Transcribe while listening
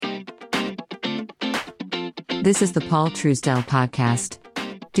This is the Paul Truesdell Podcast.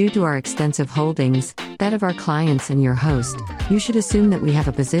 Due to our extensive holdings, that of our clients and your host, you should assume that we have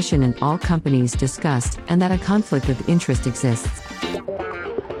a position in all companies discussed and that a conflict of interest exists.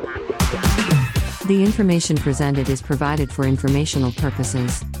 The information presented is provided for informational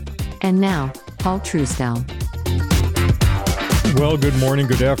purposes. And now, Paul Truesdell. Well, good morning,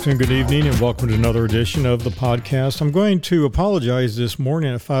 good afternoon, good evening, and welcome to another edition of the podcast. I'm going to apologize this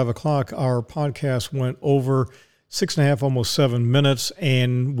morning at 5 o'clock. Our podcast went over 6.5, almost 7 minutes,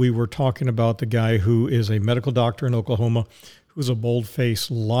 and we were talking about the guy who is a medical doctor in Oklahoma who's a bold-faced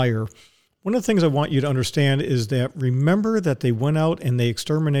liar. One of the things I want you to understand is that remember that they went out and they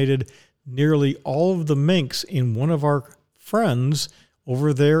exterminated nearly all of the minks in one of our friends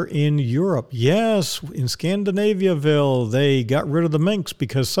over there in Europe. Yes, in Scandinaviaville, they got rid of the minks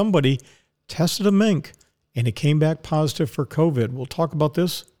because somebody tested a mink and it came back positive for COVID. We'll talk about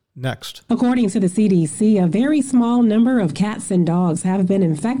this next. According to the CDC, a very small number of cats and dogs have been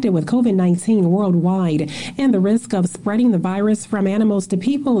infected with COVID-19 worldwide, and the risk of spreading the virus from animals to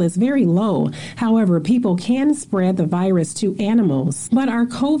people is very low. However, people can spread the virus to animals. But are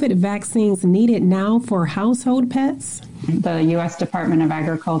COVID vaccines needed now for household pets? The U.S. Department of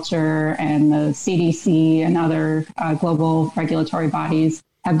Agriculture and the CDC and other global regulatory bodies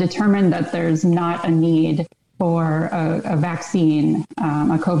have determined that there's not a need for a vaccine,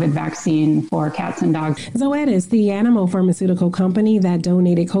 a COVID vaccine for cats and dogs. Zoetis, the animal pharmaceutical company that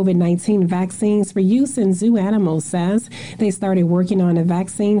donated COVID-19 vaccines for use in zoo animals, says they started working on a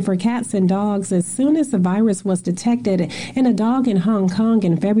vaccine for cats and dogs as soon as the virus was detected in a dog in Hong Kong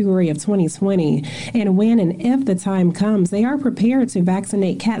in February of 2020. And when and if the time comes, they are prepared to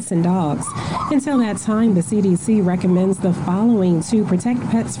vaccinate cats and dogs. Until that time, the CDC recommends the following to protect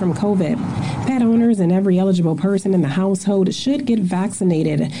pets from COVID. Pet owners and every eligible person in the household should get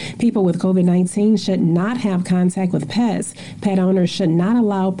vaccinated. People with COVID-19 should not have contact with pets. Pet owners should not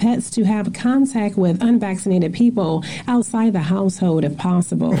allow pets to have contact with unvaccinated people outside the household if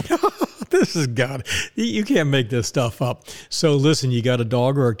possible. This is God. You can't make this stuff up. So listen, you got a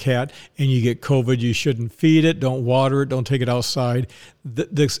dog or a cat and you get COVID, you shouldn't feed it, don't water it, don't take it outside.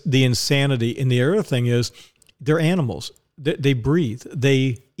 The insanity. And the other thing is they're animals. They breathe,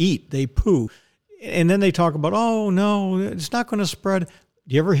 they eat, they poo. And then they talk about, oh, no, it's not going to spread.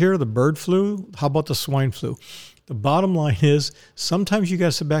 Do you ever hear of the bird flu? How about the swine flu? The bottom line is sometimes you got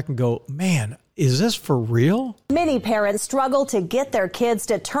to sit back and go, man, is this for real? Many parents struggle to get their kids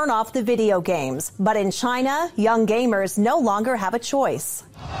to turn off the video games. But in China, young gamers no longer have a choice.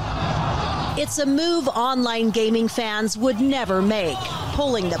 It's a move online gaming fans would never make,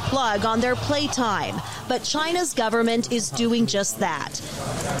 pulling the plug on their playtime. But China's government is doing just that,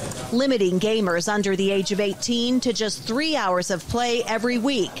 limiting gamers under the age of 18 to just 3 hours of play every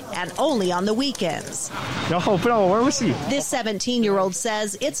week and only on the weekends. This 17-year-old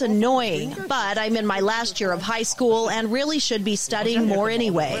says it's annoying, but I'm in my last year of high school and really should be studying more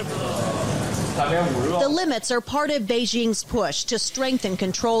anyway. The limits are part of Beijing's push to strengthen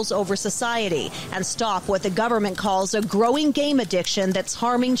controls over society and stop what the government calls a growing game addiction that's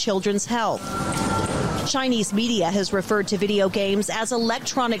harming children's health. Chinese media has referred to video games as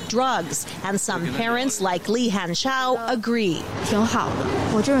electronic drugs, and some parents like Li Hanshao agree.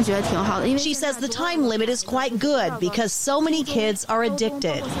 She says the time limit is quite good because so many kids are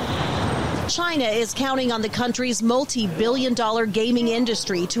addicted. China is counting on the country's multi-billion-dollar gaming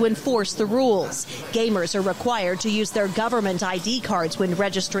industry to enforce the rules. Gamers are required to use their government ID cards when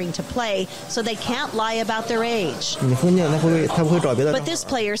registering to play, so they can't lie about their age. But this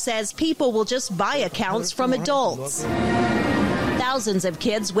player says people will just buy accounts from adults. Thousands of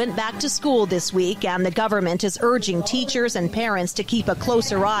kids went back to school this week, and the government is urging teachers and parents to keep a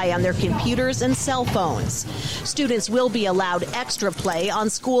closer eye on their computers and cell phones. Students will be allowed extra play on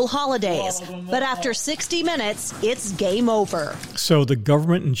school holidays, but after 60 minutes, it's game over. So the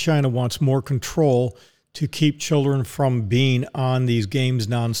government in China wants more control to keep children from being on these games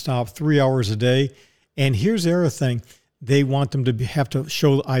nonstop, 3 hours a day. And here's the other thing. They want them to have to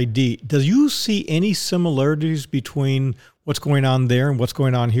show ID. Do you see any similarities between what's going on there and what's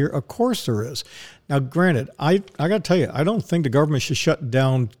going on here? Of course there is. Now, granted, I got to tell you, I don't think the government should shut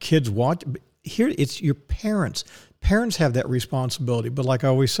down kids watch. Here, it's your parents. Parents have that responsibility. But like I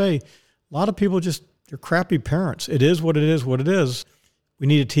always say, a lot of people they're crappy parents. It is what it is, what it is. We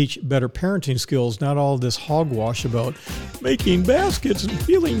need to teach better parenting skills, not all this hogwash about making baskets and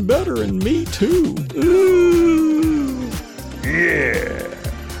feeling better and me too. Ooh, yeah.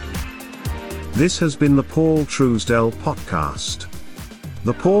 This has been the Paul Truesdell Podcast.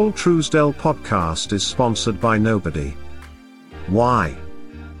 The Paul Truesdell Podcast is sponsored by nobody. Why?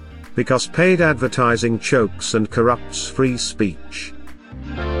 Because paid advertising chokes and corrupts free speech.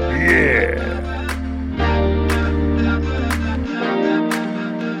 Yeah.